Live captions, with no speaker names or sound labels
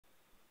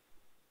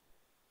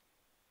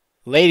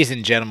Ladies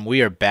and gentlemen,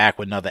 we are back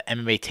with another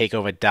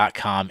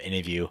MMATakeover.com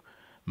interview.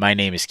 My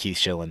name is Keith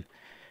Schillen.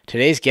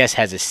 Today's guest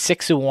has a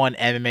 6-1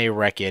 MMA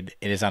record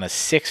and is on a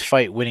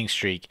 6-fight winning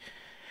streak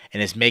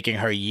and is making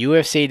her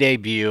UFC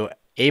debut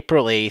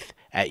April 8th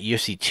at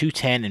UFC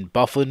 210 in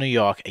Buffalo, New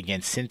York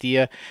against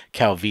Cynthia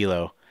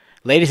Calvillo.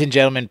 Ladies and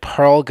gentlemen,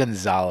 Pearl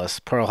Gonzalez.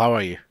 Pearl, how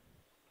are you?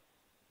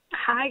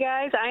 Hi,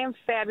 guys. I am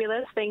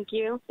fabulous. Thank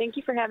you. Thank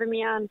you for having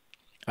me on.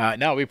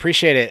 No, we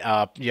appreciate it.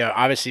 You're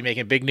obviously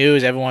making big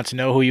news. Everyone wants to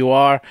know who you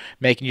are,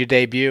 making your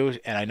debut,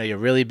 and I know you're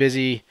really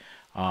busy.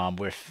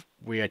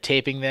 We are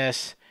taping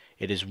this.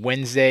 It is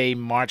Wednesday,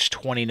 March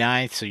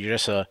 29th, so you're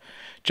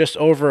just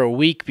over a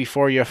week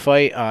before your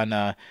fight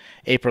on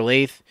April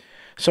 8th.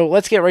 So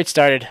let's get right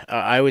started.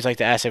 I always like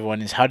to ask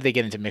everyone is how did they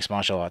get into mixed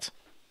martial arts?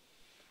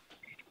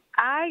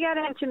 I got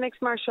into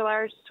mixed martial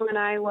arts when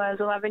I was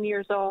 11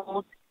 years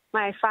old.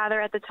 My father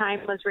at the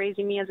time was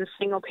raising me as a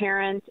single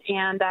parent,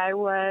 and I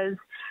was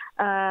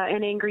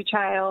an angry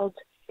child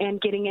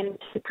and getting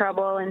into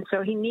trouble, and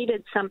so he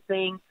needed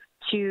something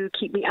to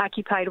keep me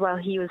occupied while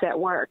he was at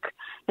work.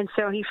 And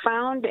so he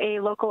found a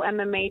local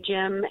MMA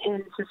gym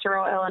in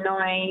Cicero,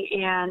 Illinois,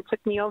 and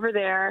took me over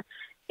there,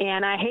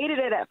 and I hated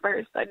it at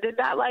first. I did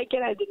not like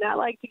it. I did not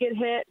like to get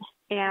hit,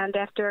 and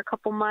after a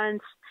couple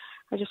months,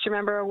 I just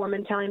remember a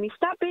woman telling me,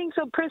 "Stop being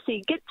so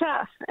prissy, get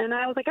tough." And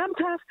I was like, I'm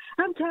tough,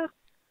 I'm tough.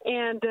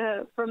 And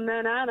from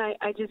then on,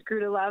 I just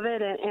grew to love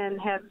it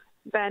and have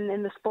been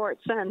in the sport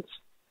since.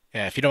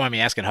 Yeah, if you don't mind me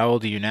asking, how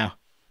old are you now?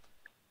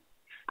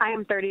 I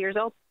am 30 years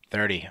old.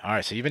 30. All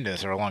right, so you've been doing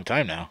this for a long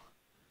time now.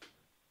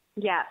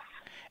 Yes.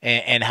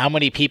 And how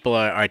many people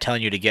are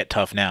telling you to get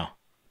tough now?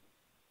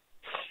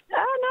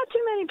 Not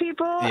too many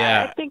people.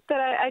 Yeah. I think that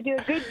I do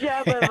a good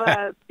job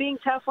of being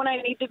tough when I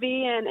need to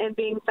be and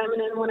being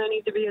feminine when I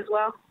need to be as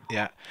well.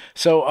 Yeah.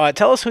 So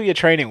tell us who you're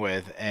training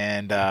with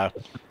and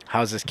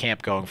how's this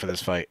camp going for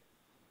this fight?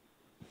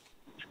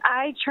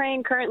 I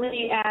train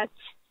currently at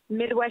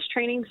Midwest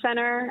Training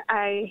Center.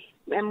 I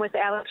am with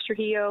Alex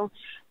Trujillo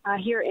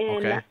here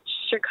in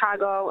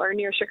Chicago or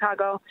near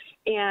Chicago.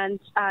 And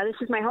this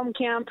is my home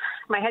camp,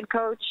 my head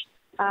coach.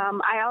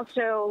 I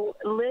also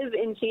live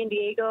in San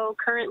Diego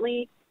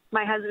currently.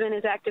 My husband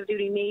is active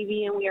duty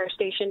Navy, and we are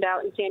stationed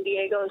out in San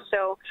Diego.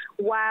 So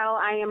while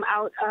I am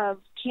out of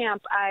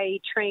camp, I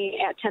train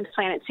at 10th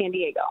Planet San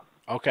Diego.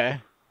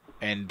 Okay.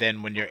 And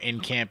then when you're in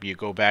camp, you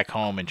go back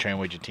home and train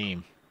with your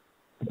team.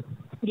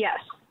 Yes.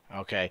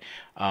 Okay.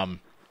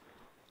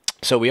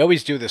 So we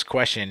always do this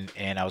question,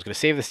 and I was going to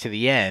save this to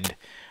the end.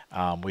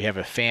 We have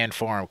a fan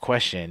forum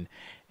question,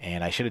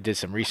 and I should have did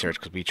some research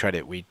because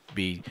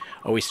we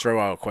always throw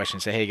out a question,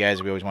 say, hey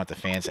guys, we always want the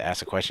fans to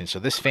ask a question. So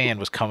this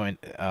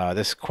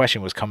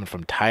question was coming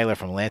from Tyler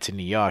from Lansing,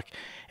 New York,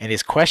 and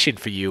his question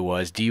for you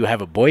was, do you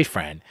have a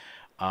boyfriend?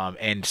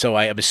 And so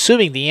I'm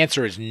assuming the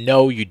answer is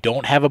no, you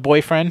don't have a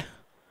boyfriend.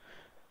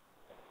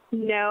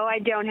 No, I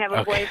don't have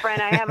a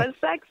boyfriend. I have a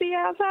sexy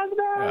ass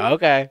husband.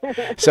 Okay.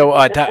 So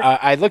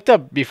I looked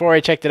up before I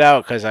checked it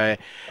out because I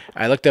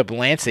looked up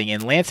Lansing,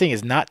 and Lansing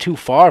is not too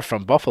far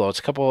from Buffalo. It's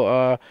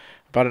about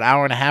an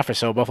hour and a half or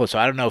so Buffalo. So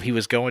I don't know if he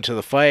was going to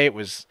the fight,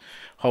 was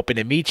hoping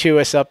to meet you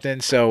or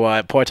something.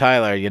 So poor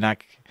Tyler, you're not.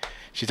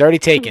 She's already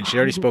taken. She's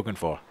already spoken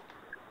for.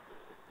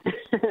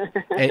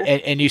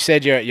 And you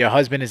said your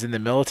husband is in the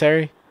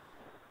military?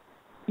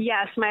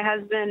 Yes, my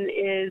husband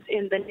is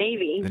in the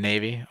Navy. The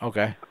Navy.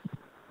 Okay.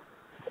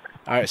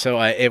 All right, so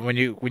when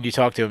you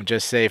talk to him,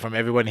 just say from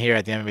everyone here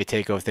at the MMA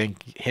Takeover,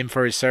 thank him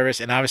for his service,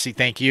 and obviously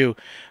thank you,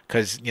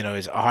 because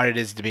as hard it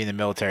is to be in the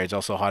military, it's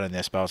also hard on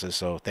their spouses.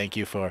 So thank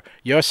you for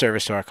your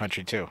service to our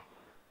country too.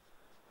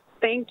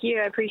 Thank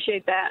you, I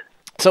appreciate that.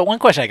 So one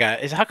question I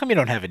got is, how come you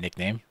don't have a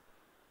nickname?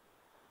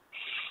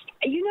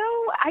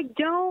 I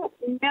don't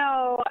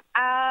know.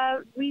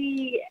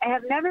 We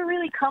have never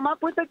really come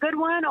up with a good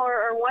one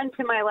or one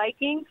to my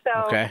liking.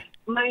 So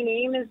my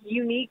name is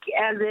unique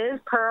as is,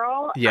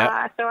 Pearl.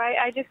 Yeah. So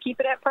I just keep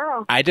it at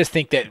Pearl. I just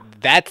think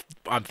that's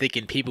I'm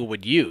thinking people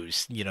would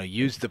use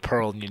the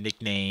Pearl in your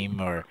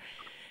nickname or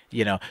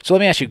So let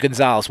me ask you,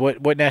 Gonzales,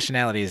 what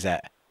nationality is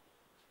that?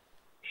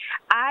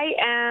 I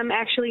am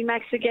actually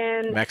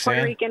Mexican,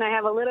 Puerto Rican. I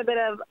have a little bit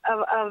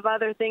of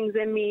other things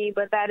in me,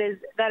 but that is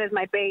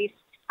my base.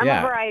 I'm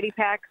a variety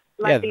pack,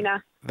 Latina. Yeah,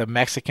 the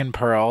Mexican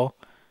Pearl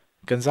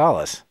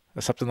Gonzales,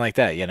 or something like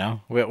that.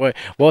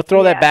 We'll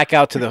throw that back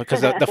out to because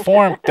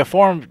the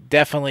forum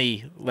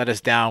definitely let us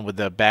down with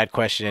the bad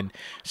question.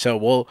 So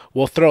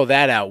we'll throw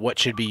that out. What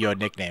should be your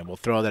nickname? We'll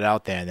throw that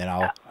out there, and then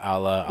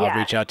I'll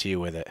reach out to you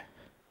with it.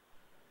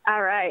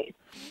 All right.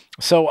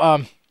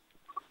 So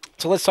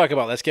let's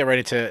get right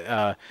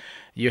into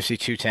UFC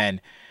 210.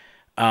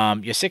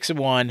 You're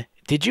 6-1.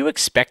 Did you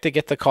expect to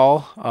get the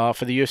call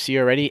for the UFC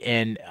already?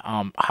 And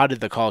how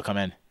did the call come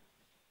in?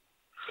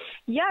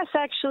 Yes,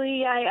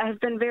 actually, I've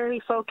been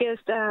very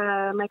focused.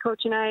 My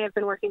coach and I have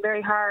been working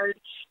very hard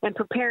and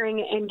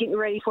preparing and getting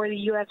ready for the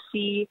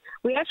UFC.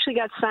 We actually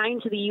got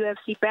signed to the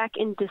UFC back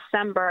in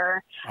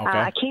December.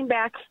 I came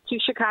back to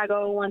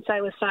Chicago once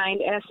I was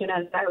signed, as soon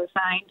as I was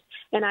signed,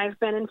 and I've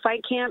been in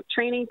fight camp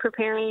training,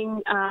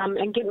 preparing,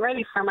 and getting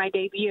ready for my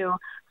debut.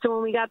 So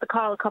when we got the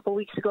call a couple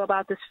weeks ago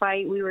about this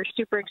fight, we were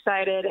super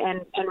excited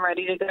and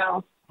ready to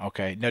go.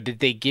 Okay. Now, did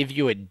they give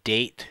you a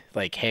date?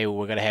 Like, hey,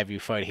 we're gonna have you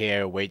fight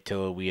here. Wait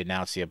till we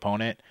announce the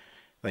opponent.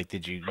 Like,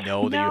 did you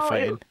know that you're No,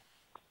 fighting?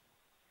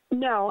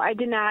 no, I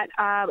did not.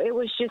 It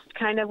was just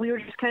we were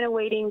just kind of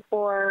waiting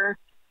for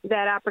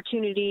that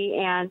opportunity,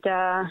 and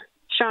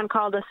Sean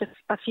called us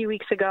a few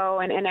weeks ago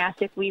and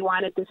asked if we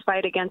wanted this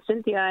fight against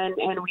Cynthia,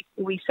 and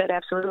we said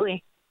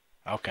absolutely.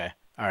 Okay.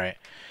 All right.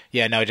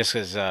 Yeah. No, just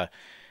because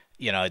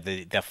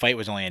the fight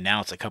was only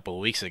announced a couple of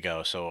weeks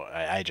ago, so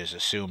I just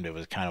assumed it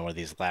was kind of one of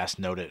these last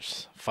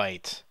notice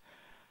fights.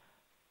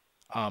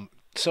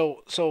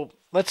 So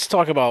let's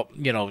talk about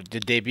the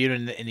debut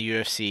in the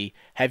UFC.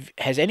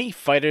 Has any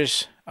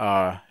fighters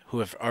who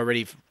have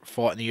already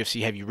fought in the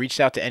UFC, have you reached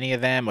out to any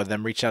of them, or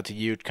them reached out to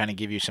you to kind of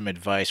give you some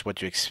advice, what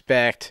to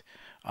expect,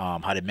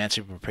 how to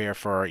mentally prepare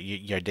for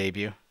your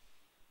debut?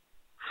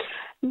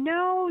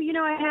 No,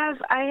 I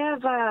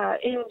have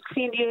in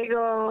San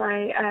Diego.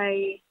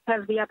 I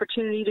have the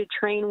opportunity to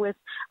train with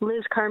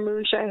Liz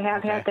Carmouche. I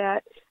have had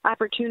that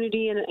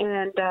opportunity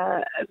and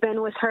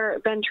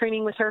been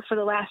training with her for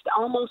the last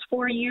almost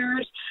 4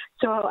 years.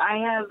 So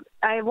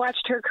I've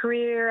watched her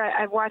career.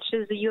 I've watched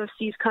as the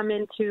UFC's come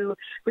in to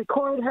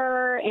record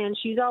her, and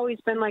she's always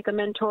been like a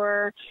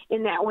mentor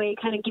in that way,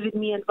 kind of giving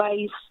me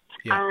advice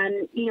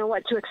on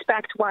what to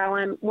expect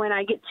when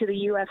I get to the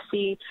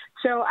UFC.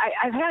 So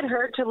I've had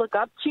her to look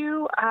up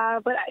to,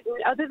 but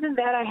other than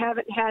that, I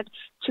haven't had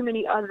too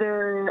many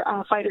other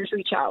fighters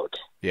reach out.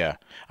 Yeah,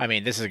 I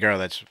mean, this is a girl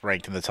that's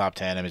ranked in the top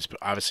 10. I mean,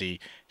 obviously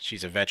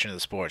she's a veteran of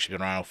the sport. She's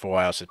been around for a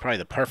while, so it's probably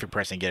the perfect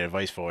person to get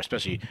advice for,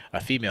 especially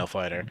a female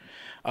fighter.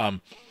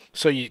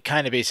 So you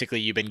kind of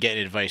you've been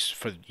getting advice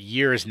for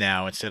years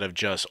now instead of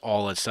just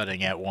all of a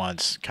sudden at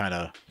once kind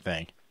of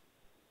thing.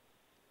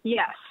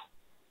 Yes.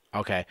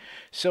 Okay,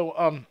 so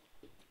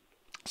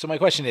my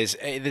question is,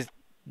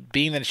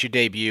 being that it's your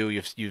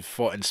debut, you've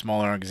fought in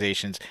smaller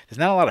organizations. There's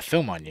not a lot of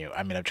film on you.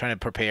 I mean, I'm trying to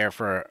prepare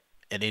for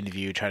an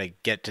interview, try to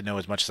get to know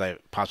as much as I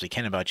possibly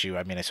can about you.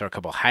 I mean, I saw a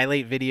couple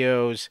highlight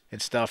videos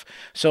and stuff.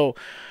 So,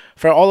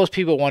 for all those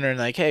people wondering,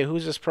 like, hey,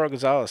 who's this Pearl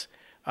Gonzalez?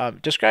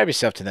 Describe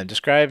yourself to them.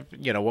 Describe,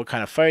 what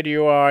kind of fighter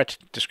you are.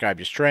 Describe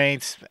your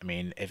strengths. I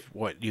mean,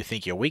 what you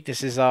think your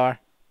weaknesses are.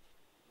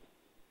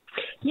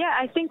 Yeah,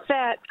 I think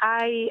that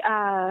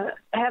I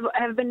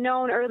have been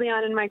known early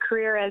on in my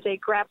career as a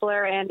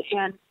grappler,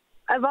 and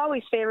I've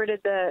always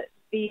favorited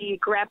the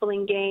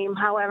grappling game.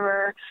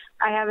 However,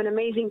 I have an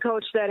amazing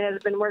coach that has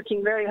been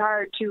working very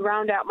hard to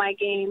round out my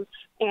game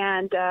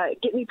and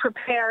get me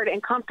prepared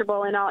and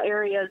comfortable in all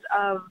areas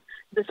of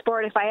the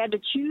sport. If I had to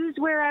choose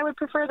where I would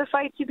prefer the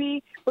fight to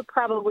be, would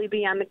probably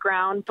be on the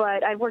ground.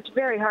 But I've worked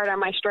very hard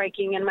on my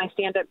striking and my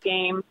stand-up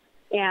game,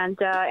 and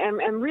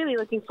I'm really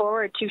looking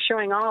forward to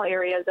showing all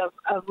areas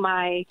of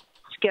my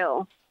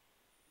skill.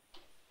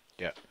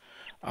 Yeah.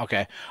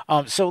 Okay.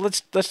 So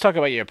let's talk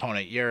about your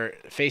opponent. You're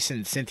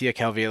facing Cynthia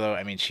Calvillo.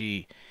 I mean,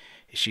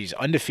 she's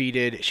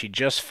undefeated. She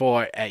just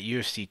fought at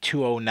UFC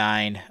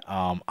 209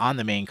 on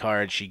the main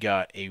card. She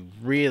got a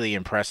really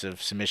impressive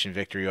submission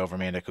victory over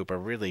Amanda Cooper.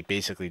 Really,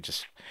 basically,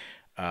 just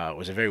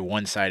was a very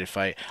one-sided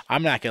fight.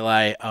 I'm not gonna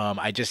lie.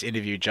 I just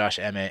interviewed Josh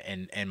Emmett,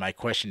 and my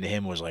question to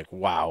him was like,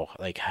 "Wow,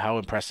 like how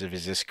impressive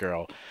is this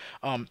girl?"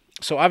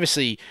 So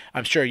obviously,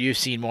 I'm sure you've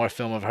seen more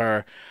film of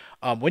her.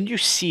 When you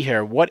see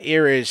her, what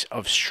areas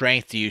of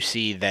strength do you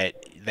see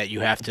that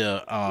you have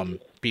to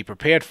be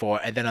prepared for?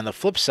 And then on the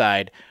flip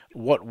side,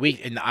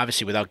 and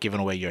obviously without giving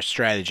away your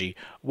strategy,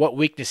 what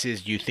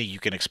weaknesses do you think you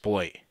can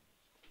exploit?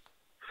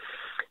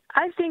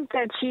 I think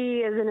that she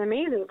is an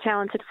amazing,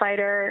 talented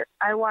fighter.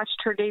 I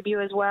watched her debut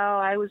as well.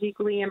 I was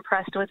equally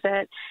impressed with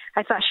it.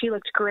 I thought she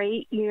looked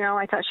great.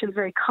 I thought she was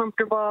very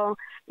comfortable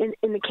in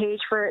the cage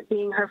for it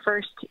being her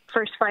first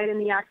fight in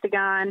the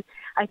octagon.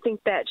 I think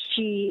that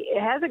she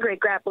has a great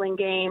grappling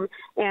game,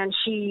 and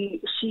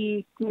she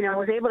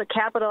was able to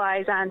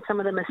capitalize on some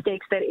of the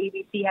mistakes that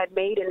ABC had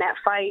made in that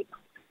fight.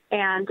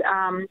 And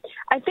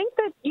I think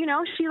that,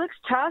 she looks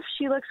tough.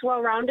 She looks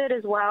well-rounded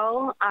as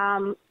well.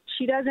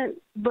 She doesn't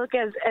look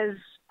as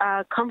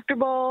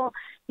comfortable,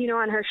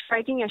 on her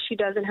striking as she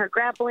does in her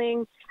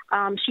grappling.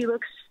 She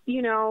looks,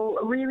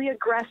 really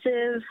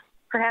aggressive,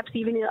 perhaps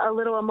even a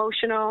little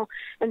emotional.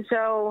 And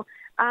so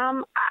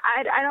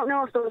I don't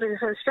know if those are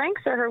her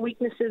strengths or her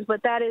weaknesses,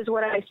 but that is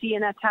what I see,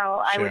 and that's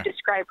how I would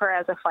describe her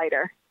as a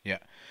fighter. Yeah.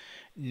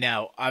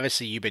 Now,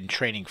 obviously, you've been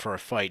training for a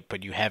fight,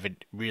 but you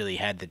haven't really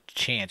had the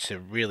chance to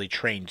really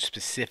train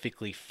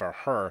specifically for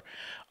her.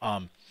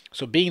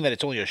 So being that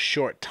it's only a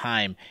short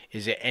time,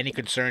 is there any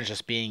concerns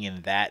just being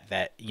in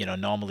that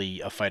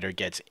normally a fighter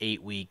gets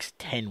 8 weeks,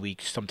 10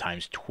 weeks,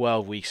 sometimes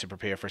 12 weeks to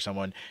prepare for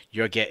someone?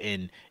 You're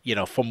getting,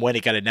 from when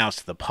it got announced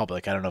to the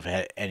public, I don't know if it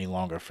had any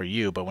longer for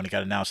you, but when it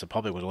got announced to the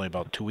public, it was only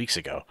about 2 weeks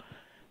ago.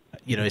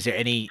 Is there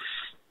any...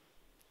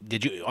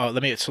 Did you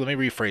let me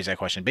rephrase that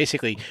question.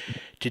 Basically,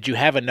 did you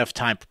have enough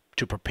time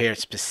to prepare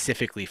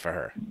specifically for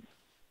her?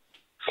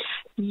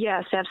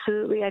 Yes,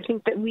 absolutely. I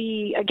think that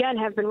we, again,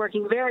 have been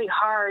working very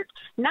hard,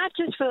 not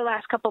just for the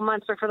last couple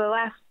months, but for the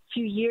last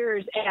few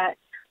years at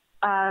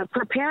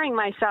preparing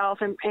myself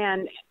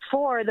and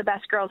for the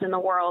best girls in the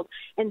world.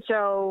 And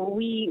so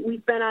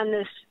we've been on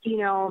this,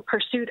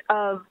 pursuit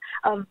of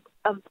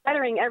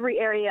bettering every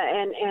area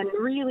and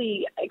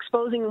really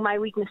exposing my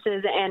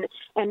weaknesses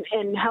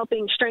and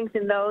helping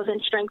strengthen those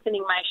and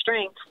strengthening my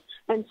strengths.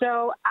 And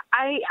so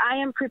I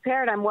am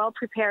prepared. I'm well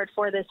prepared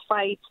for this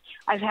fight.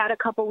 I've had a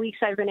couple weeks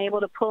I've been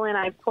able to pull in.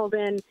 I've pulled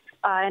in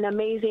an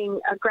amazing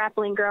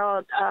grappling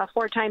girl,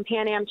 four-time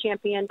Pan Am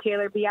champion,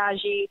 Taylor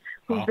Biaggi,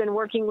 who's been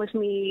working with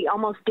me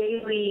almost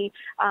daily,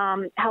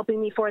 helping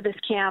me for this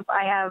camp.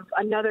 I have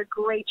another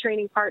great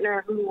training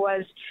partner who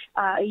was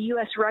a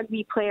U.S.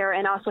 rugby player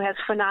and also has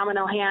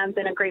phenomenal hands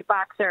and a great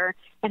boxer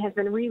and has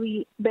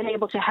been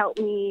able to help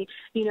me,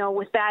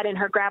 with that and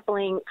her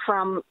grappling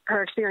from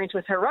her experience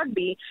with her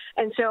rugby.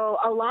 And so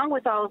along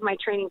with all of my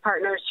training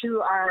partners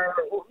who are,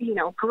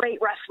 great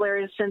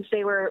wrestlers since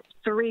they were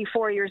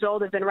 3-4 years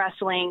old, have been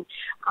wrestling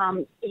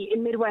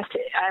in Midwest,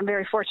 I'm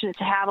very fortunate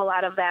to have a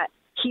lot of that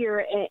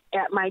here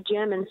at my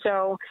gym. And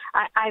so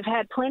I've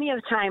had plenty of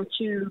time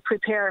to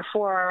prepare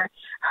for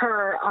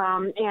her,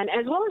 and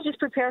as well as just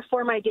prepare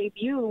for my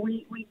debut.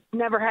 We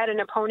never had an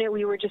opponent.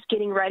 We were just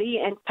getting ready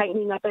and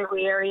tightening up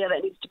every area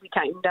that needs to be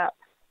tightened up.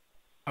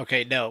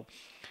 Okay, now,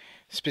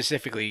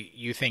 specifically,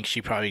 you think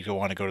she probably will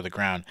want to go to the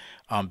ground.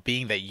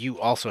 Being that you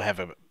also have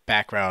a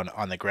background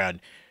on the ground,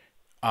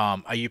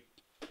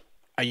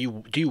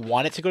 do you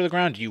want it to go to the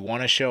ground? Do you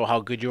want to show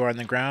how good you are on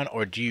the ground,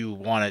 or do you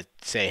want to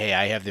say, hey,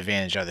 I have the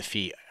advantage on the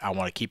feet. I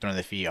want to keep it on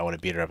the feet. I want to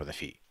beat her up on the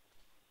feet.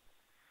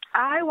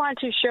 I want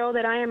to show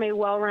that I am a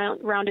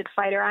well-rounded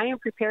fighter. I am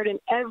prepared in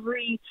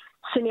every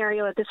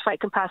scenario that this fight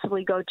can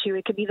possibly go to.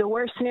 It could be the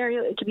worst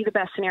scenario. It could be the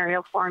best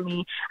scenario for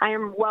me. I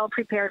am well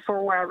prepared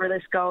for wherever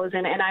this goes,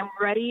 and I'm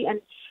ready and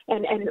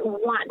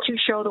want to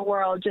show the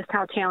world just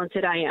how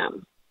talented I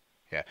am.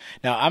 Yeah.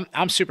 Now,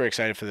 I'm super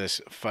excited for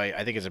this fight.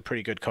 I think it's a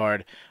pretty good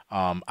card.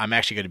 I'm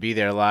actually going to be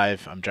there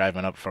live. I'm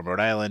driving up from Rhode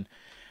Island.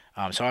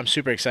 So I'm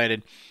super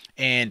excited.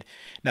 And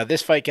now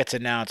this fight gets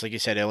announced, like you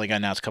said, it only got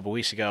announced a couple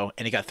weeks ago,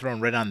 and it got thrown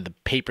right on the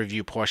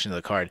pay-per-view portion of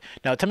the card.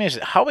 Now, tell me,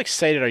 how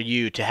excited are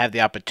you to have the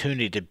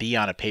opportunity to be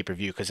on a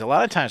pay-per-view? Because a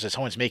lot of times when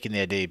someone's making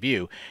their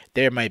debut,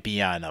 they might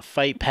be on a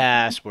Fight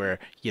Pass where,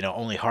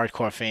 only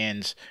hardcore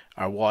fans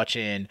are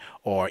watching,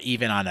 or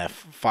even on a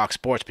Fox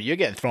Sports, but you're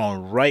getting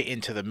thrown right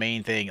into the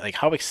main thing. Like,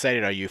 how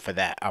excited are you for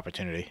that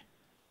opportunity?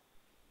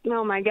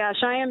 Oh, my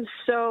gosh, I am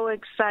so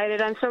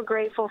excited. I'm so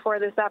grateful for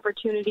this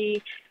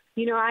opportunity.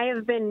 I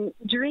have been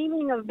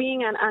dreaming of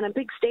being on a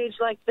big stage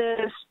like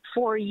this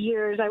for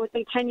years. I would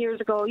say 10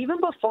 years ago, even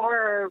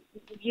before,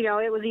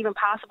 it was even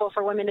possible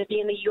for women to be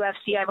in the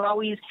UFC. I've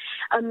always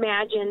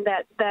imagined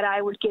that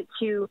I would get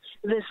to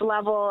this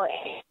level.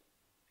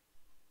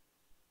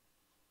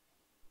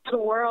 The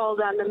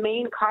world on the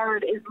main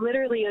card is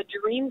literally a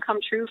dream come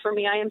true for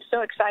me. I am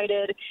so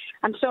excited.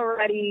 I'm so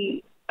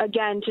ready,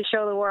 again, to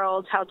show the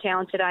world how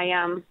talented I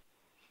am.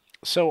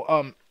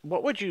 So,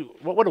 what would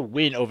a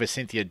win over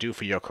Cynthia do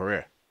for your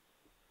career?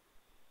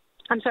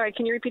 I'm sorry,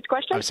 can you repeat the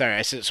question? I'm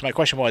sorry. So my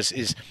question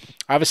is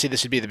obviously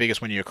this would be the biggest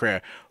win of your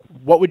career.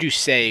 What would you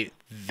say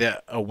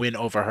a win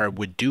over her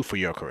would do for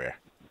your career?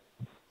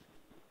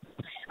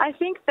 I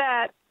think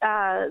that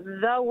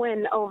the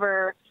win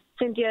over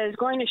Cynthia is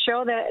going to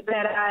show that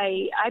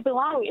I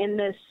belong in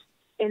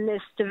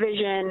this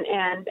division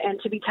and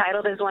to be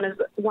titled as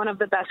one of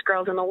the best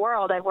girls in the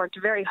world. I've worked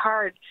very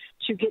hard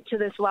to get to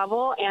this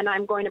level, and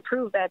I'm going to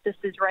prove that this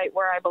is right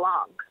where I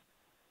belong.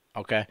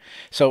 Okay.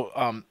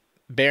 So,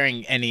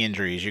 bearing any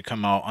injuries, you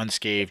come out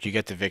unscathed, you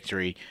get the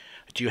victory.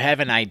 Do you have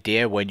an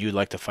idea when you'd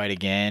like to fight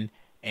again?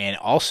 And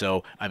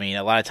also, I mean,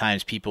 a lot of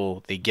times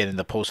they get in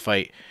the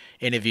post-fight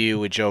interview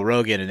with Joe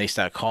Rogan and they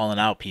start calling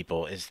out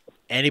people. Is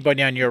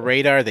anybody on your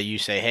radar that you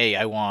say, hey,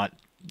 I want,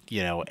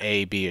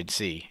 A, B, and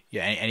C?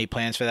 Yeah, any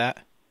plans for that?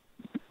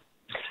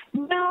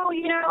 No,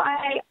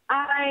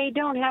 I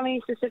don't have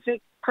any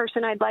specific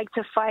person I'd like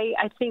to fight.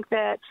 I think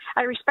that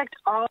I respect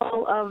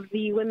all of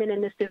the women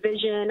in this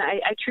division.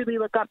 I truly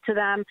look up to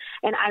them,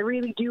 and I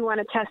really do want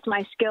to test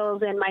my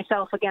skills and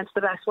myself against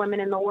the best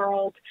women in the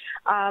world.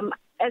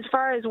 As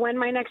far as when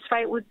my next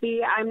fight would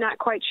be, I'm not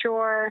quite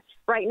sure.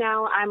 Right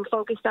now, I'm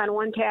focused on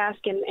one task,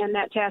 and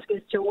that task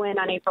is to win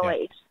on April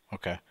 8th.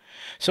 Okay.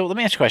 So let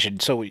me ask you a question.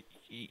 So,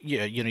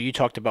 you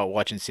talked about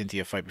watching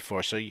Cynthia fight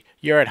before. So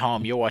you're at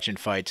home, you're watching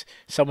fights.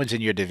 Someone's in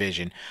your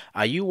division.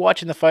 Are you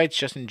watching the fights,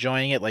 just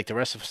enjoying it like the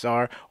rest of us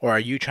are, or are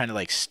you trying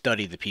to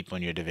study the people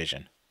in your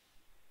division?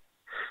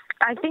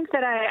 I think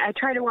that I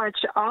try to watch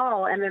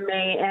all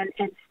MMA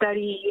and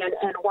study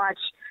and watch,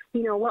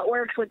 what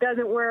works, what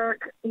doesn't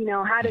work.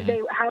 How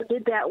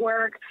did that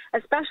work?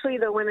 Especially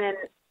the women.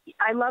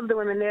 I love the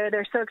women there.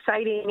 They're so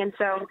exciting. And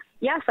so,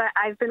 yes,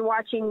 I've been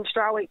watching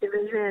strawweight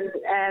division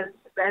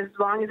as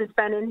long as it's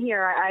been in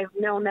here. I've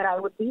known that I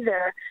would be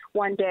there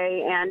one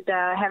day and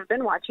have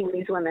been watching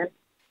these women.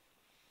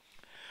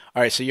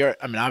 All right, so you're,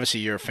 I mean,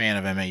 obviously you're a fan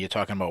of MMA. You're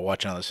talking about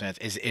watching all those events.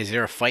 Is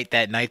there a fight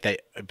that night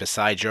that,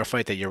 besides your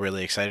fight, that you're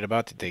really excited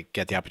about to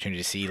get the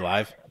opportunity to see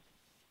live?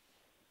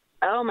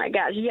 Oh my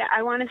gosh, yeah,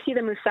 I want to see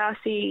the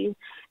Musasi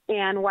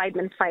and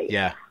Weidman fight.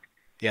 Yeah,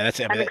 yeah, that's.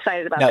 I I'm mean,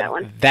 excited about that now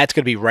one. that's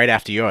gonna be right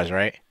after yours,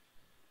 right?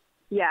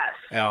 Yes.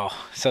 Oh,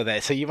 so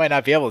you might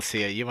not be able to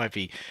see it. You might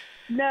be,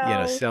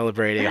 No,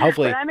 celebrating. but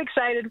Hopefully, I'm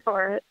excited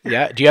for it.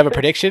 yeah. Do you have a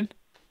prediction?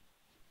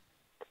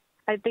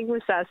 I think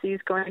Musasi is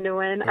going to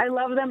win. I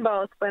love them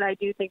both, but I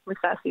do think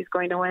Musasi is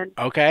going to win.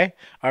 Okay.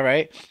 All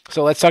right.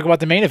 So let's talk about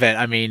the main event.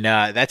 I mean,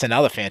 that's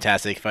another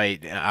fantastic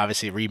fight.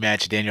 Obviously,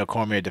 rematch Daniel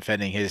Cormier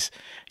defending his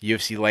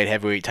UFC light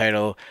heavyweight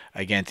title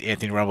against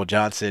Anthony Rumble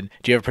Johnson.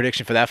 Do you have a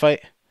prediction for that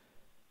fight?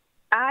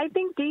 I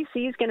think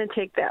DC is going to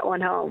take that one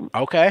home.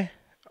 Okay.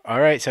 All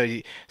right. So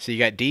you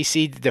got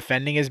DC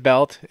defending his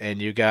belt,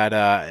 and you got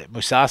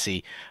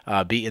Musasi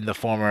beating the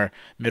former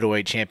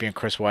middleweight champion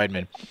Chris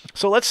Weidman.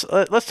 So let's.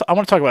 I want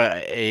to talk about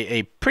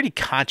a pretty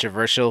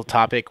controversial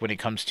topic when it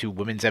comes to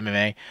women's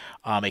MMA.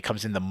 It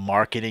comes in the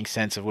marketing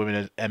sense of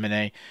women's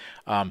MMA.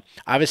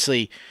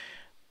 Obviously,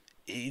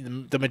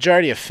 the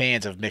majority of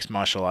fans of mixed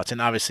martial arts,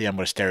 and obviously I'm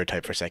going to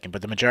stereotype for a second,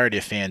 but the majority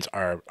of fans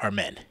are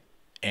men,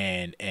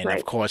 and Right.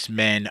 of course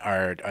men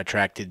are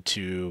attracted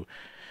to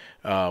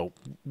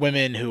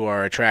women who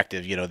are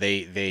attractive.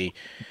 Ronda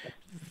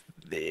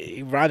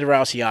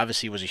Rousey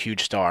obviously was a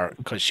huge star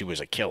because she was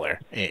a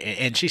killer,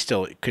 and she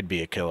still could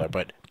be a killer,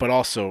 but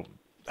also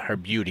her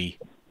beauty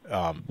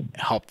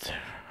helped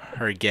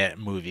her get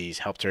movies,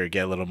 helped her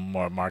get a little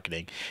more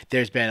marketing.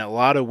 There's been a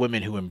lot of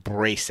women who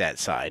embrace that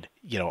side.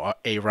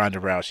 A Ronda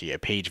Rousey, a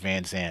Paige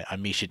Van Zandt, a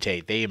Misha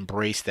Tate. They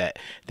embrace that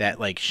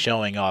like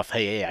showing off.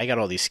 Hey, I got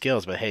all these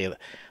skills, but hey,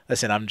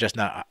 listen, I'm just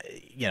not.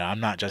 I'm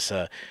not just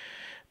a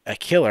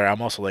killer.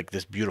 I'm also like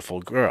this beautiful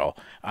girl.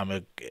 I'm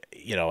a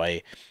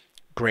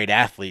great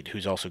athlete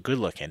who's also good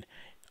looking.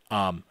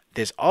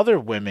 There's other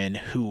women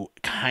who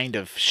kind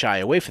of shy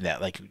away from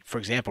that. Like, for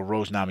example,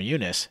 Rose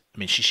Namajunas. I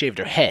mean, she shaved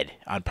her head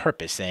on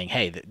purpose, saying,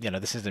 "Hey,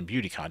 this isn't a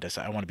beauty contest.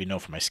 I want to be known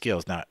for my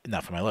skills, not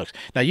for my looks."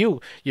 Now,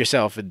 you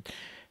yourself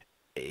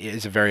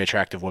is a very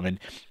attractive woman.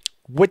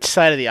 Which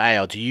side of the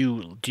aisle do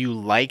you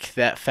like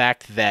that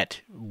fact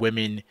that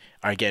women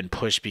are getting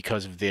pushed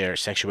because of their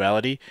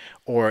sexuality,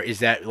 or is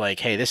that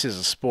like, hey, this is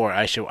a sport.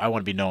 I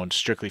want to be known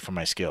strictly for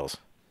my skills?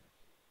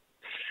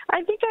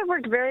 I think I've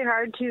worked very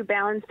hard to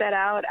balance that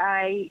out.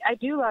 I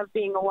do love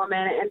being a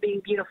woman and being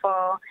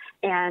beautiful,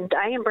 and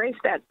I embrace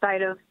that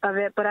side of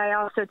it, but I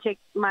also take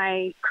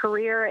my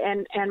career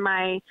and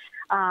my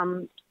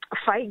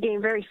fight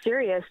game very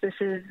serious. This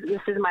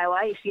is my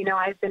life.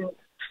 I've been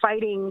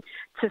fighting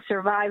to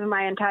survive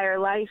my entire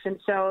life, and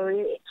so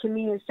to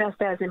me it's just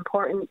as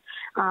important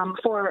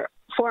for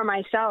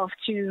myself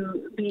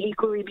to be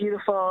equally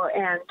beautiful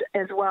and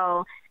as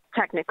well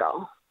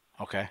technical.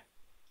 Okay.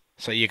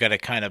 So you got to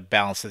kind of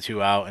balance the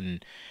two out,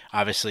 and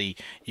obviously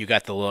you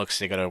got the looks.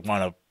 They're gonna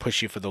want to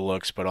push you for the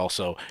looks, but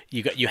also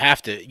you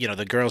have to.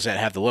 The girls that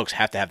have the looks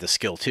have to have the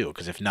skill too,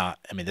 because if not,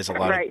 I mean, there's a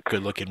lot Right. of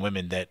good-looking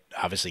women that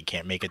obviously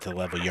can't make it to the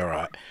level you're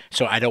at.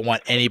 So I don't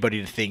want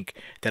anybody to think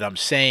that I'm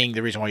saying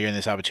the reason why you're in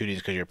this opportunity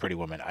is because you're a pretty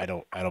woman. I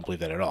don't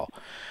believe that at all.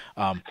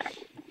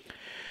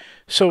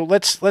 So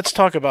let's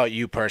talk about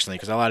you personally,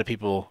 because a lot of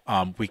people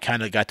we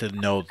kind of got to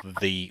know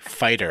the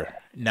fighter.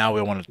 Now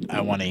I want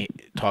to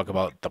talk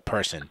about the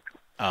person.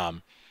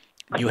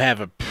 You have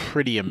a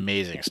pretty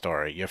amazing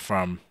story. You're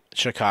from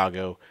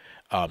Chicago.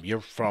 You're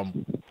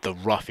from the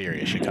rough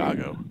area of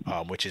Chicago,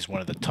 which is one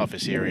of the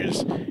toughest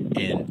areas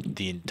in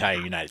the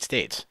entire United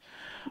States.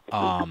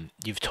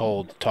 You've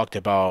talked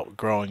about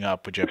growing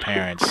up with your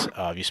parents.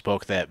 You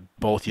spoke that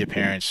both your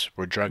parents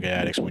were drug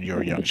addicts when you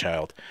were a young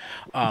child.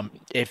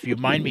 If you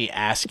mind me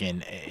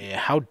asking,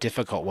 how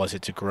difficult was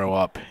it to grow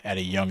up at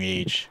a young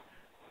age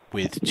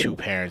with two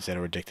parents that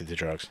are addicted to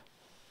drugs?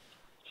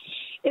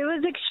 It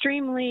was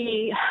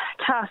extremely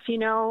tough.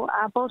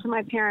 Both of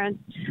my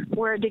parents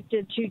were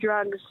addicted to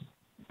drugs.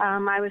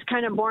 I was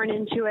kind of born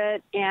into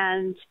it,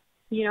 and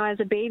as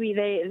a baby,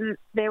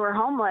 they were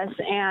homeless,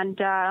 and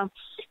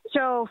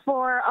so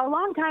for a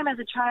long time as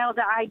a child,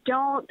 I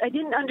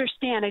didn't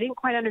understand. I didn't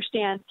quite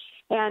understand,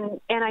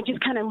 and I just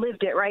kind of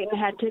lived it, right, and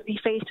had to be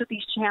faced with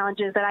these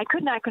challenges that I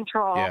could not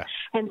control. Yeah.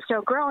 And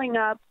so growing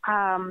up,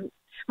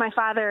 my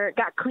father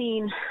got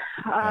clean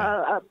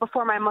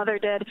before my mother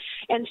did,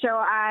 and so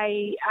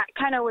I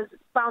kind of was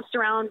bounced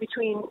around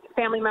between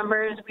family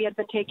members. We had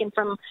been taken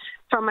from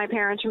my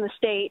parents from the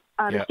state.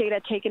 The state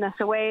had taken us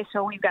away,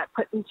 so we got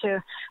put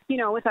into,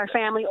 with our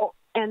family.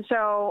 And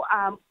so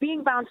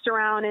being bounced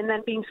around and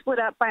then being split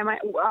up by my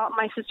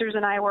sisters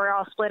and I were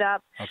all split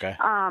up. Okay.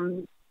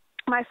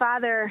 My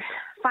father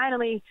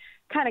finally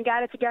kind of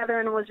got it together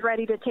and was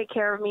ready to take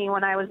care of me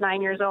when I was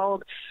 9 years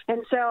old.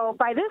 And so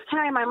by this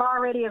time, I'm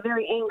already a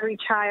very angry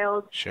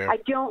child. Sure. I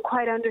don't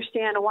quite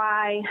understand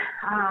why,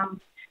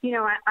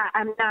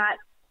 I'm not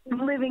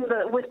living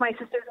with my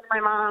sisters and my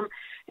mom.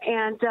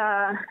 And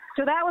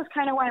so that was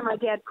kind of why my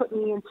dad put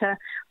me into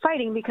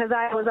fighting, because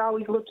I was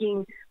always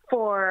looking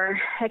for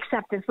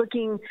acceptance,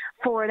 looking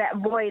for that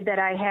void that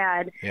I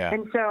had. Yeah.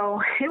 And so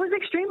it was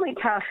extremely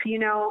tough, you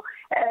know,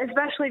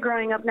 especially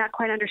growing up, not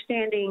quite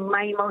understanding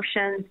my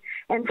emotions.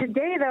 And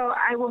today, though,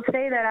 I will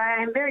say that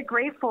I am very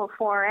grateful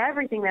for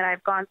everything that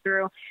I've gone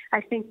through.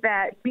 I think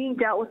that being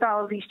dealt with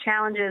all of these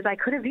challenges, I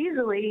could have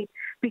easily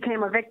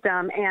became a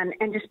victim and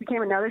just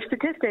became another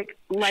statistic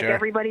like Sure.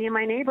 everybody in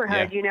my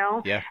neighborhood, Yeah. you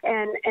know? Yeah.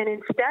 And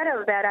instead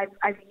of that,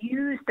 I've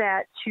used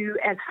that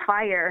as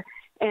fire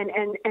and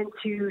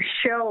to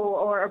show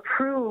or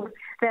prove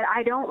that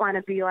I don't want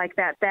to be like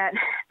that, that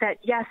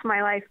yes,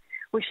 my life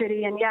was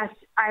shitty, and yes,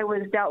 I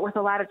was dealt with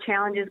a lot of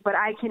challenges, but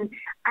I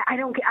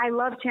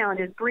love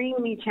challenges. Bring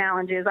me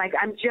challenges. Like,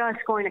 I'm just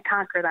going to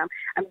conquer them.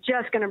 I'm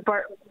just going to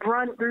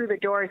run through the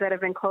doors that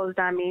have been closed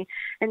on me.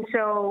 And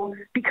so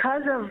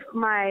because of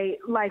my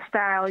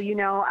lifestyle, you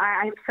know,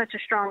 I'm such a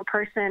strong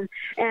person,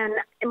 and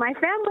my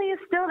family is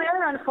still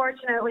there,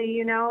 unfortunately,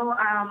 you know.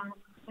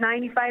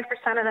 95%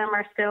 of them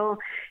are still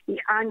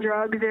on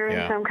drugs or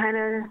in some kind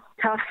of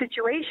tough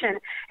situation.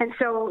 And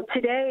so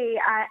today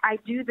I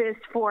do this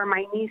for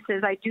my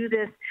nieces. I do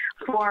this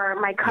for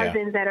my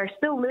cousins that are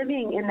still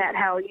living in that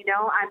hell. You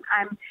know,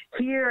 I'm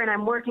here and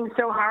I'm working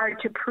so hard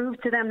to prove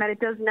to them that it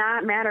does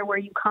not matter where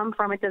you come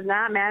from. It does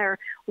not matter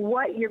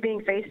what you're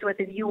being faced with.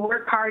 If you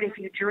work hard, if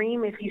you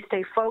dream, if you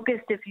stay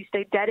focused, if you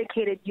stay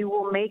dedicated, you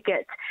will make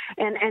it.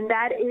 And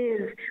that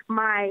is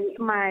my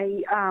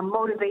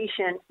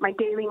motivation, my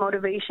daily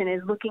motivation,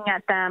 is looking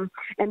at them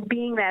and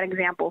being that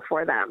example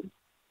for them.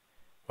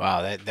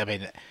 Wow, I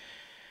mean,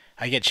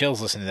 I get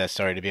chills listening to that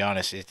story. To be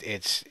honest,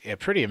 it's a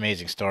pretty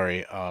amazing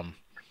story.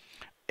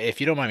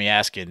 If you don't mind me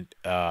asking,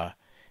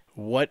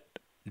 what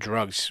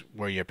drugs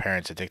were your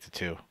parents addicted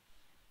to?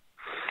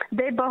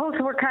 They both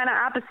were kind of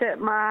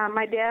opposite.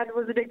 My dad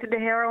was addicted to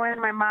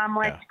heroin. My mom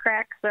liked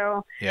crack.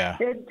 So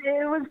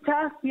it was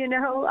tough, you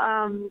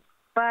know.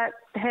 But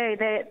hey,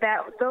 they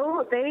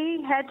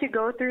had to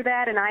go through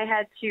that, and I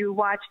had to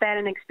watch that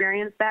and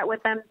experience that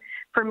with them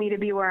for me to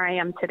be where I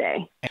am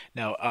today.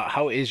 Now,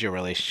 how is your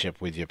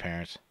relationship with your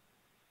parents?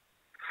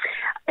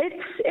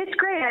 It's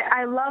great.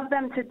 I love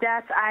them to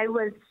death. I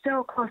was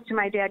so close to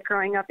my dad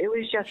growing up. It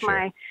was just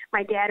my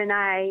dad and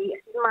I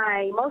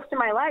most of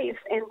my life,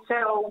 and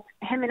so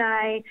him and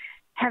I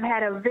have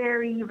had a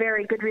very,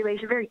 very good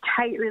relation, very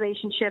tight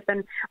relationship.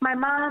 And my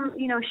mom,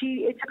 you know,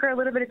 it took her a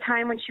little bit of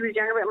time when she was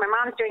younger, but my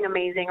mom's doing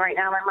amazing right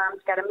now. My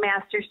mom's got a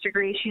master's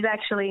degree. She's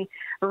actually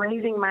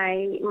raising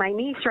my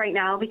niece right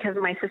now because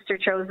my sister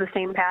chose the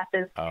same path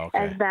as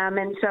them.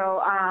 And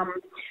so, I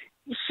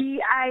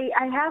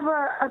have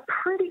a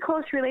pretty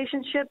close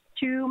relationship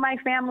to my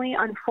family.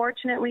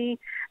 Unfortunately,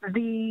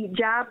 the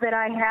job that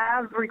I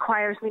have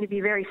requires me to be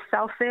very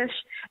selfish,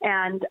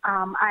 and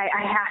I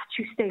have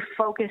to stay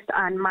focused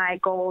on my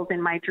goals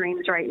and my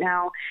dreams right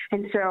now.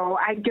 And so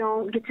I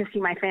don't get to see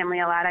my family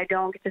a lot. I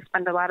don't get to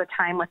spend a lot of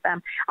time with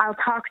them. I'll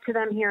talk to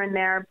them here and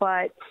there,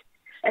 but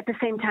at the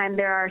same time,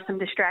 there are some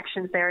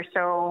distractions there.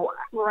 So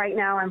right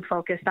now I'm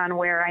focused on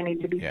where I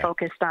need to be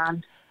focused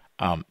on.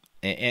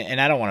 And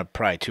I don't want to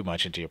pry too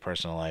much into your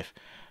personal life,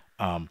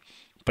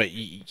 but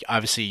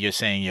obviously you're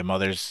saying your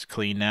mother's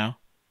clean now?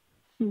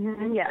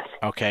 Mm-hmm, yes.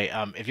 Okay.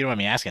 If you don't mind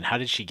me asking, how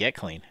did she get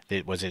clean?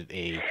 Was it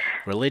a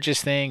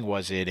religious thing?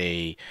 Was it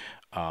a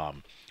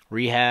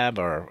rehab?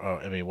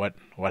 Or I mean, what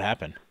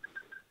happened?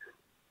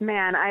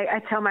 Man, I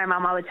tell my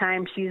mom all the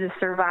time she's a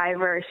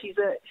survivor. She's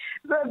a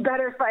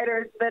better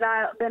fighter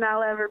than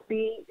I'll ever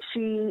be.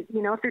 She,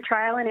 you know, through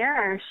trial and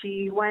error,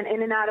 she went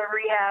in and out of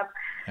rehab,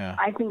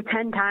 I think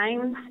 10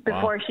 times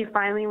before she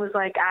finally was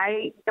like,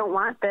 I don't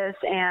want this.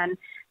 And,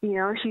 you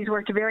know, she's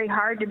worked very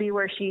hard to be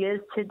where she is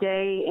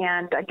today.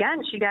 And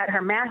again, she got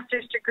her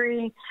master's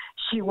degree.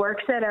 She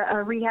works at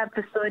a rehab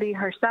facility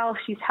herself.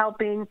 She's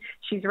helping.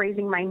 She's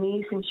raising my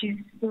niece, and she's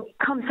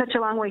come such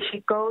a long way. She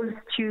goes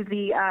to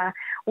the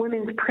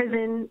women's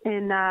prison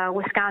in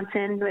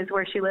Wisconsin, is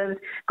where she lives,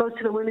 goes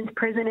to the women's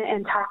prison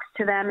and talks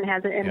to them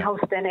and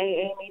hosts an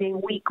AA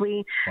meeting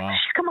weekly. Wow.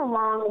 She's come a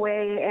long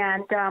way,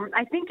 and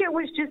I think it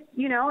was just,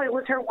 you know, it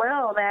was her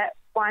will that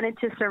wanted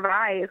to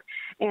survive.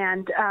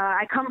 And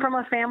I come from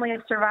a family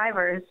of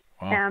survivors,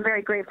 and I'm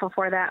very grateful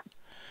for that.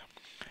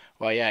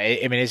 Well, yeah,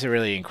 I mean, it's a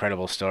really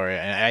incredible story,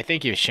 and I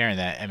thank you for sharing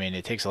that. I mean,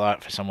 it takes a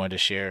lot for someone to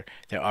share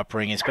their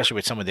upbringing, especially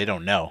with someone they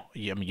don't know.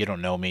 I mean, you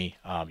don't know me,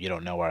 you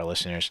don't know our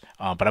listeners,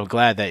 but I'm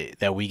glad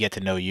that we get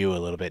to know you a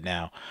little bit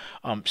now.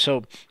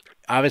 So,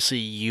 obviously,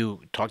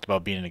 you talked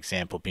about being an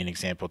example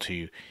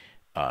to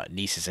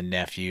nieces and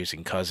nephews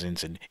and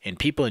cousins and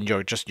people in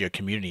your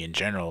community in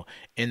general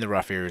in the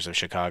rough areas of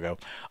Chicago.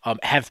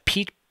 Have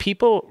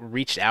people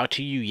reached out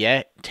to you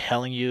yet,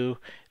 telling you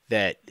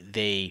that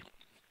they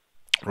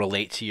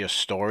relate to your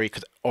story?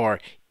 Or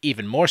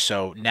even more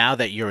so, now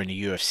that you're in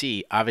the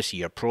UFC, obviously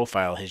your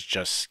profile has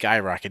just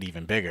skyrocketed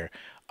even bigger.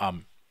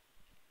 I'm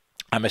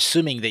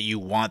assuming that you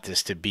want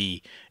this to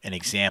be an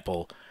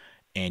example,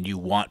 and you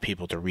want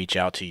people to reach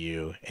out to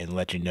you and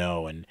let you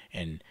know and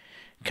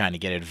kind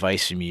of get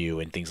advice from you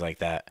and things like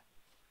that.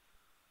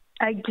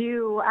 I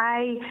do.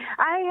 I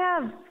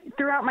have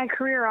throughout my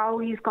career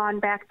always gone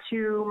back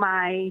to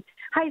my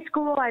high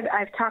school.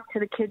 I've talked to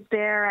the kids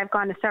there. I've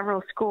gone to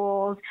several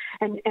schools,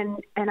 and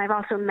I've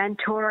also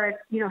mentored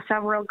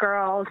several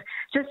girls.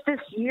 Just this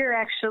year,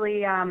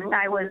 actually,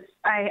 I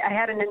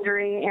had an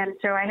injury, and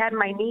so I had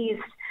my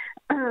niece.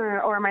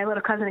 Or my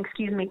little cousin,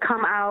 excuse me,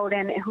 come out,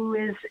 and who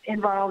is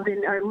involved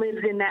in or lives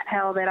in that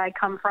hell that I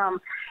come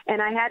from.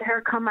 And I had her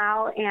come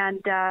out,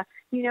 and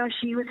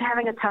she was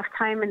having a tough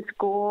time in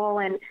school,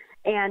 and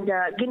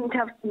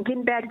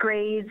getting bad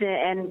grades,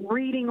 and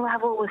reading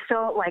level was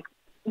so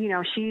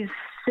she's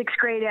sixth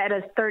grade at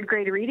a third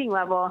grade reading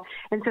level.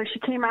 And so she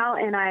came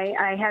out, and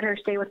I had her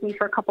stay with me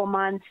for a couple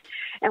months,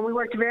 and we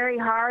worked very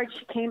hard.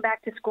 She came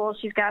back to school.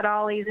 She's got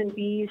all A's and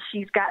B's.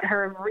 She's got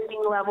her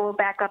reading level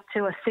back up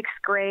to a sixth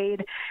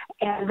grade,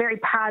 and very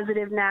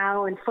positive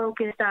now and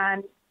focused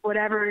on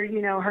whatever,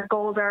 her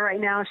goals are right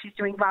now. She's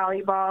doing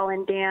volleyball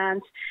and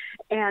dance.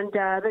 And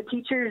the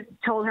teacher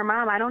told her,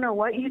 Mom, I don't know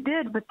what you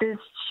did, but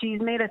she's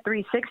made a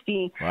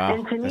 360. Wow,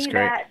 and to me,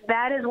 great.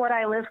 that is what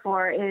I live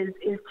for, is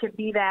to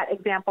be that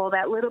example,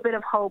 that little bit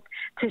of hope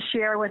to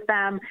share with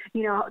them,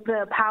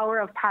 the power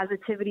of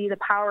positivity, the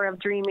power of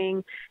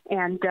dreaming.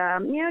 And,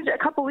 a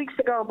couple weeks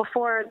ago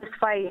before this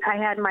fight, I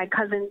had my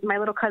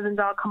little cousins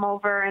all come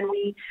over, and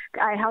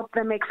I helped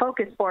them make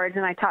focus boards,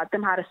 and I taught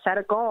them how to set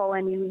a goal.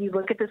 And you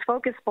look at this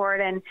focus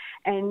board, and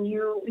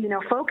you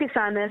focus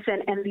on this,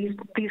 and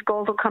these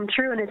goals will come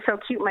true. And it's so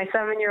cute. My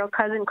 7-year-old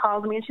cousin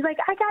called me, and she's like,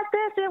 I got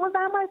this. It was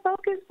on my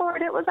focus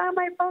board. It was on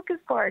my focus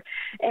board.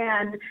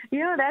 And,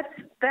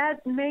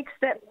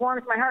 that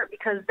warms my heart,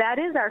 because that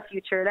is our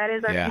future. That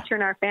is our future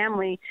in our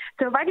family.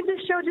 So if I could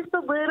just show just a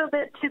little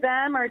bit to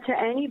them or to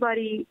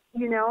anybody,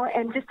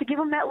 and just to give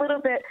them that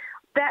little bit,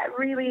 that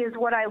really is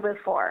what I live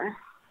for.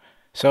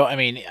 So, I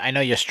mean, I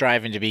know you're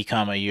striving to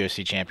become a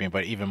UFC champion,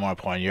 but even more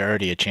important, you're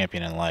already a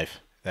champion in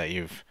life, that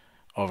you've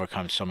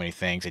overcome so many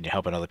things, and you're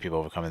helping other people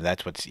overcome it.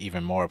 That's what's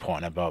even more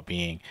important about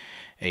being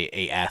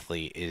a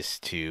athlete, is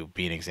to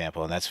be an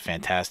example, and that's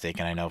fantastic.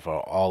 And I know for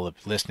all the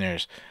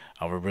listeners,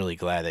 we're really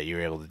glad that you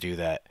were able to do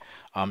that.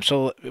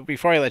 So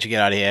before I let you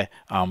get out of here,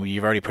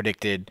 you've already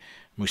predicted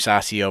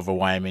Mousasi over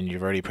Wyman.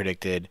 You've already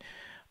predicted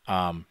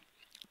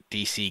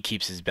DC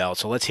keeps his belt.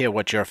 So let's hear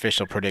what's your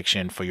official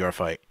prediction for your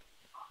fight.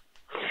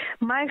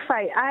 My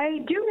fight,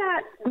 I do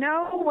not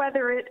know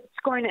whether it's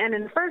going to end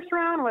in the first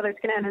round, whether it's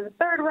going to end in the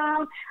third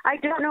round. I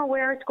don't know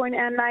where it's going to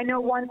end. I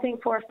know one thing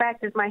for a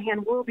fact is my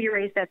hand will be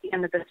raised at the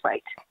end of this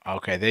fight.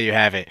 Okay, there you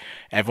have it.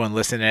 Everyone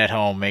listening at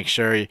home, make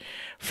sure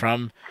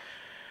from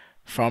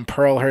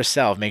Pearl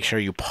herself, make sure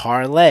you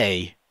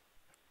parlay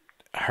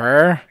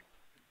her,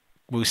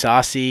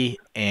 Mousasi,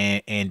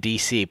 and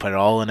DC. Put it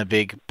all in a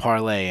big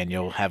parlay, and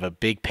you'll have a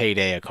big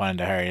payday according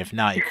to her. And if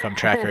not, you come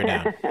track her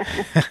down.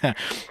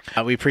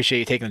 We appreciate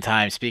you taking the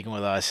time speaking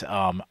with us.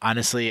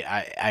 Honestly,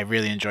 I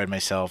really enjoyed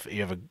myself. You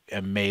have an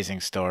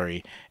amazing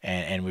story,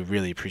 and we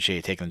really appreciate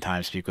you taking the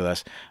time to speak with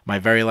us. My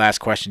very last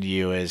question to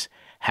you is,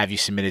 have you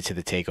submitted to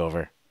the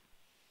takeover?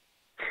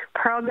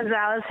 Pearl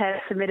Gonzalez has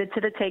submitted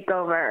to the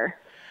takeover.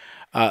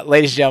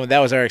 Ladies and gentlemen, that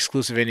was our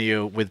exclusive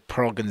interview with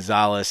Pearl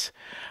Gonzalez.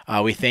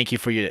 We thank you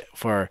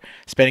for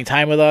spending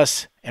time with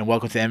us, and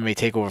welcome to the MMA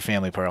Takeover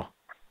family, Pearl.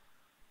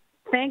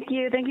 Thank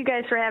you. Thank you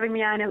guys for having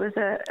me on. It was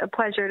a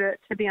pleasure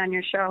to be on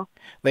your show.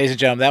 Ladies and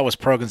gentlemen, that was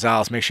Pearl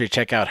Gonzalez. Make sure you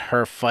check out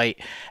her fight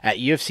at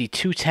UFC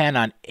 210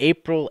 on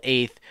April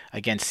 8th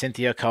against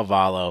Cynthia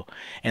Calvillo.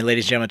 And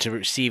ladies and gentlemen, to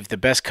receive the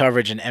best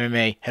coverage in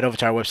MMA, head over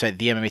to our website,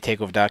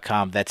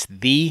 themmmatakeover.com. That's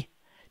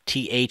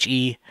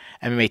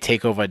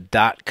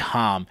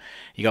TheMMATakeover.com.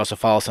 You can also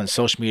follow us on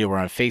social media. We're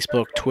on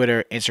Facebook,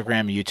 Twitter,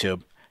 Instagram, and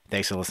YouTube.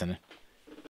 Thanks for listening.